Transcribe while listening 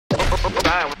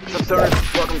Hi, what's up,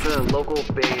 stoners? Welcome to the local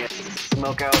band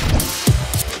Smokeout.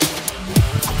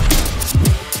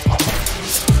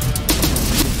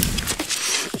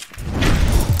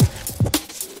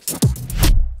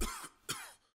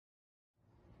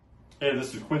 Hey,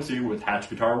 this is Quincy with Hatch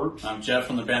Guitar Works. I'm Jeff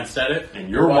from the band Static, And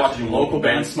you're watching local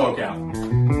band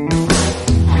Smokeout.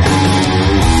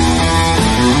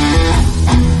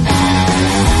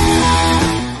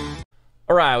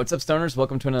 Alright, what's up, stoners?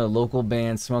 Welcome to another local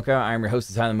band Smokeout. I'm your host,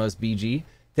 the time the most BG.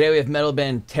 Today we have metal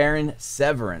band Terran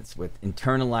Severance with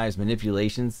Internalized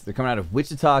Manipulations. They're coming out of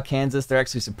Wichita, Kansas. They're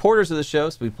actually supporters of the show,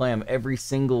 so we play them every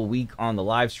single week on the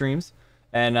live streams.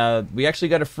 And we actually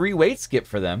got a free weight skip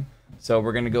for them. So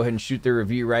we're going to go ahead and shoot their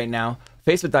review right now.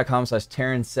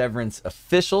 Facebook.com/Terran Severance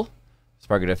official.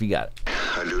 Spark it up, you got it.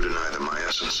 I do deny them my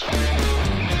essence.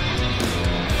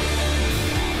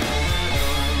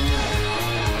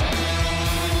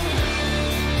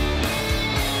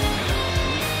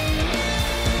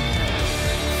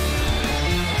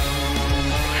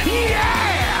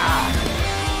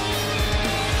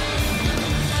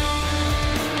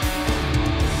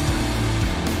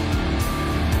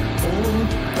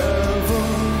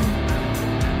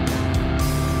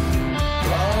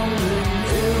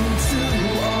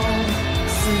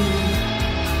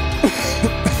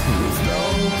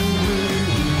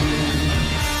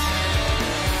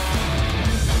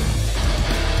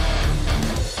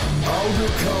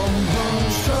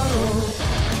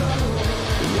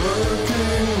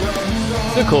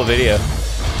 It's a cool video.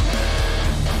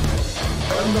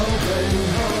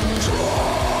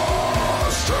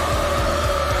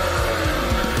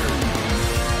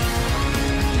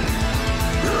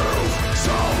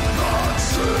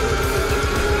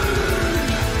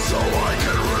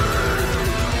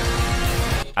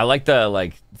 I like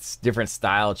the different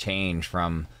style change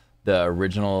from the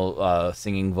original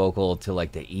singing vocal to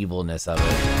like the evilness of it.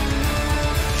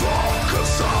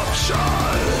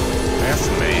 That's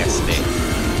nasty.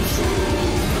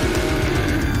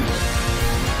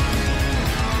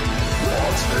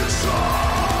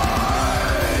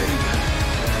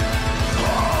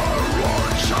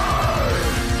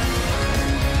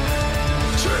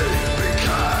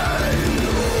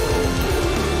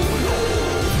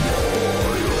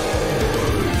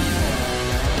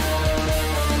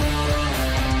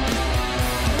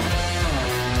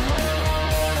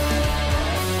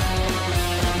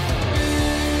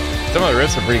 Some of the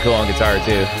riffs are pretty cool on guitar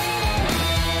too.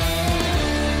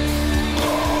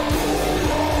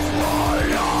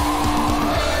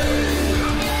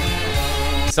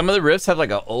 Some of the riffs have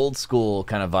like an old school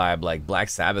kind of vibe, like Black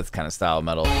Sabbath kind of style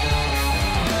metal.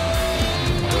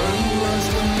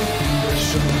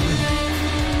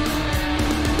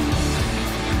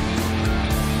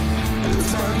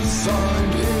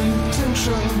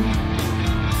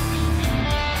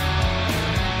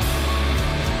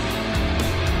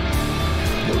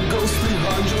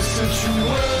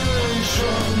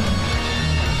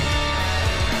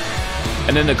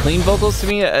 And then the clean vocals to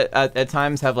me at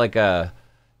times have like a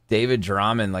David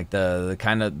Drummond, like the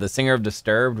kind of the singer of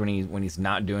Disturbed when he's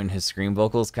not doing his scream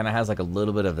vocals, kind of has like a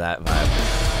little bit of that vibe.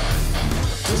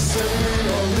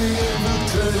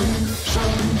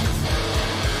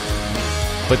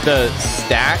 But the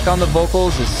stack on the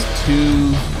vocals is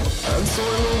too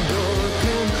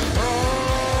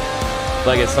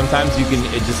like sometimes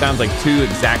it just sounds like two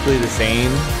exactly the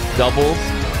same doubles,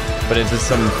 but it's just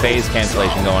some phase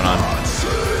cancellation going on.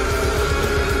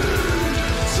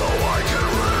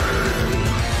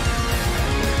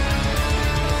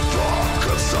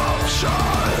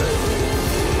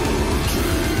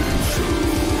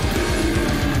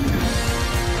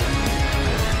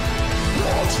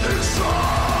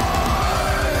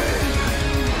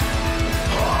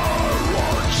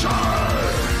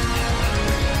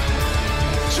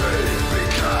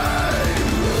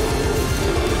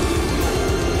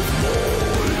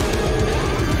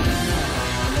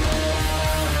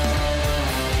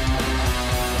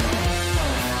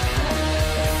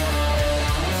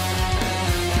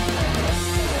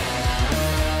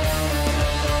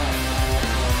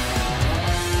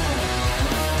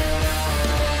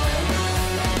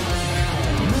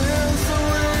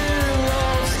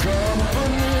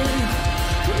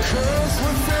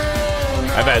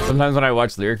 I bet sometimes when I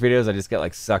watch lyric videos, I just get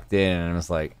like sucked in and I'm just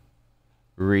like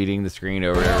reading the screen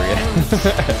over and over again.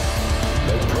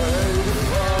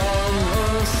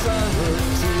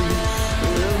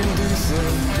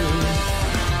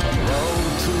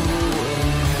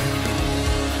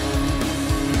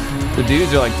 The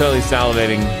dudes are like totally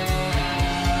salivating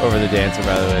over the dancer,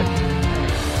 by the way.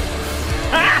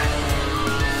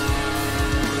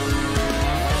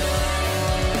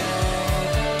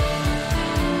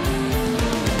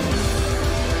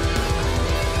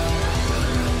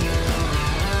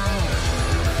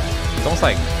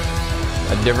 almost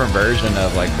like a different version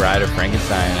of like Bride of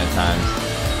Frankenstein at times.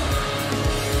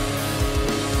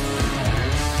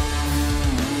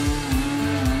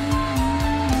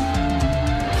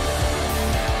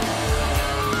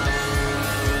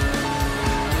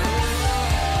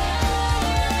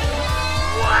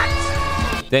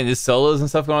 Dang, these solos and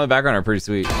stuff going on in the background are pretty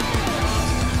sweet.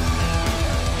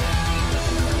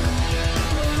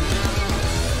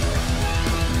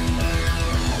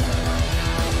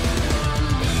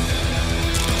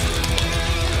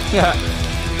 Yeah. Give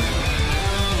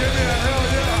me a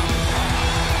hell yeah.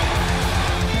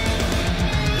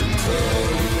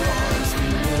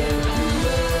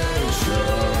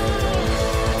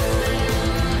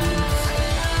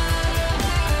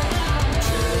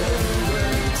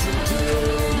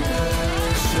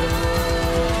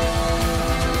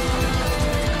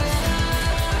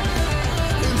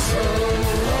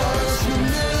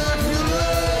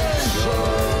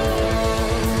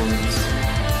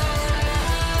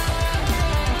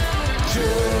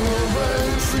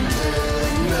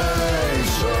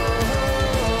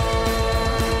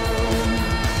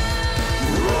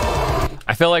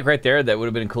 I feel like right there that would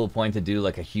have been a cool point to do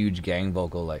like a huge gang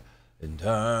vocal like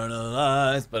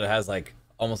internalized, but it has like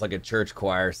almost like a church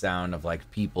choir sound of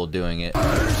like people doing it.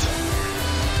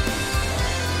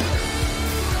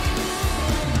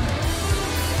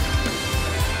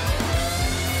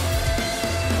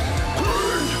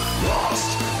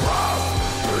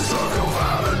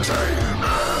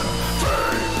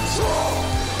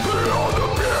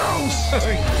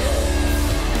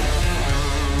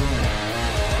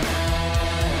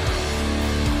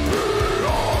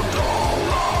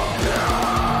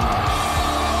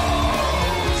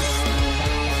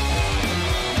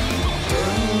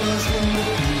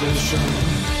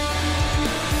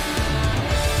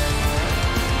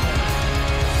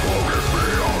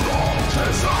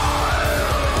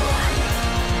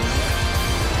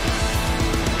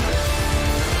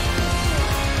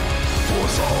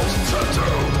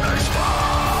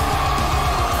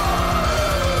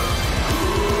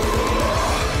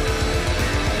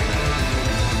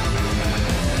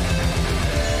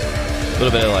 A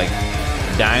little bit of like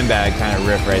dime bag kind of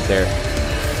riff right there.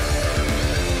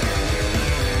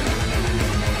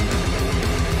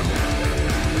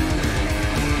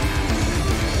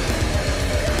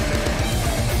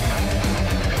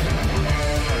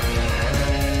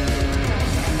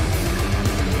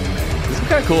 There's some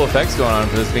kind of cool effects going on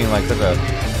for this being like such a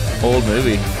old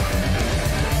movie.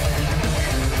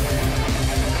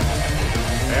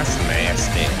 That's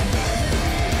nasty.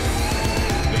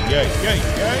 Yay.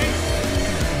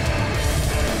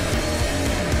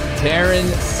 Terran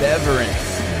Severance.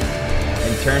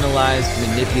 Internalized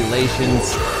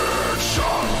manipulations.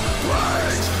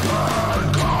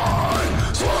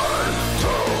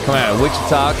 Coming out of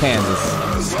Wichita,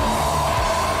 Kansas.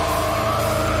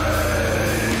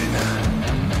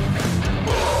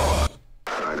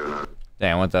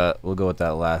 Damn, we'll go with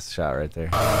that last shot right there.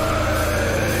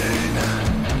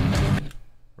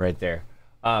 Right there.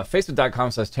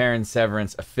 Facebook.com/Terran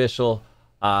Severance official.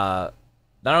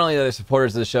 Not only are they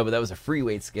supporters of the show, but that was a free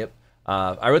weight skip.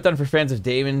 I wrote that for fans of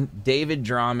David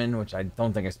Drummond, which I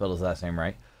don't think I spelled his last name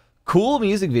right. Cool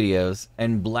music videos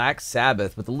and Black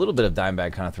Sabbath with a little bit of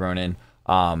Dimebag kind of thrown in.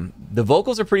 The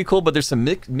vocals are pretty cool, but there's some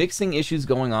mixing issues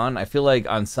going on. I feel like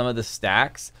on some of the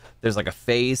stacks, there's like a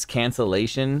phase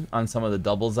cancellation on some of the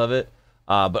doubles of it.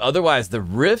 But otherwise, the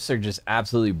riffs are just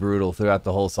absolutely brutal throughout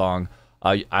the whole song.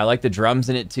 I like the drums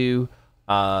in it too.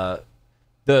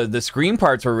 The scream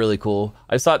parts were really cool.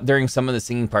 I just thought during some of the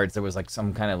singing parts there was like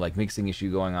some kind of like mixing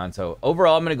issue going on. So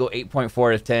overall, I'm gonna go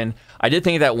 8.4 out of 10. I did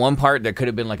think of that one part that could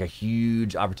have been like a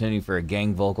huge opportunity for a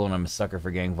gang vocal, and I'm a sucker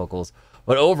for gang vocals.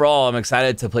 But overall, I'm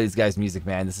excited to play these guys' music,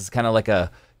 man. This is kind of like a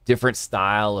different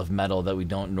style of metal that we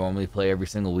don't normally play every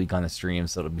single week on the stream,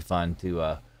 so it'll be fun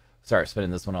to start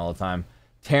spinning this one all the time.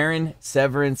 Terran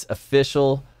Severance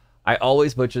official. I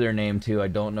always butcher their name too. I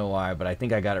don't know why, but I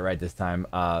think I got it right this time.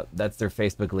 That's their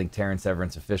Facebook link, Terran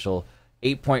Severance official.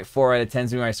 8.4 out of 10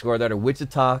 is my score. They're out of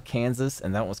Wichita, Kansas,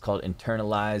 and that one was called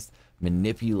Internalized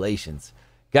Manipulations.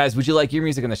 Guys, would you like your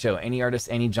music on the show? Any artist,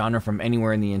 any genre from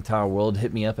anywhere in the entire world,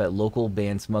 hit me up at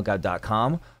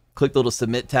localbandsmokeout.com. Click the little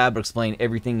submit tab to explain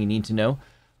everything you need to know.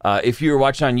 If you're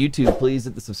watching on YouTube, please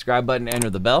hit the subscribe button and enter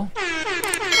the bell,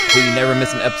 so you never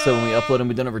miss an episode when we upload them.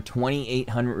 We've done over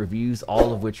 2,800 reviews,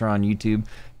 all of which are on YouTube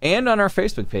and on our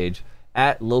Facebook page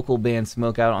at Local Band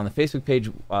Smokeout. On the Facebook page,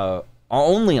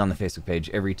 only on the Facebook page,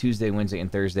 every Tuesday, Wednesday,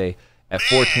 and Thursday at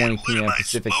 4:20 p.m.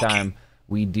 Pacific time.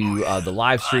 We do the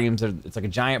live streams. It's like a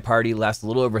giant party, lasts a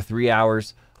little over 3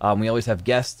 hours. We always have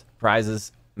guests,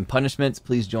 prizes, and punishments,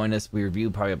 please join us. We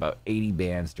reviewed probably about 80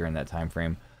 bands during that time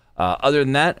frame. Other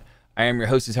than that, I am your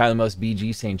host who's high the most,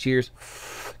 BG, saying cheers.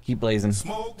 Keep blazing.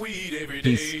 Smoke weed every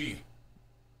Peace. day.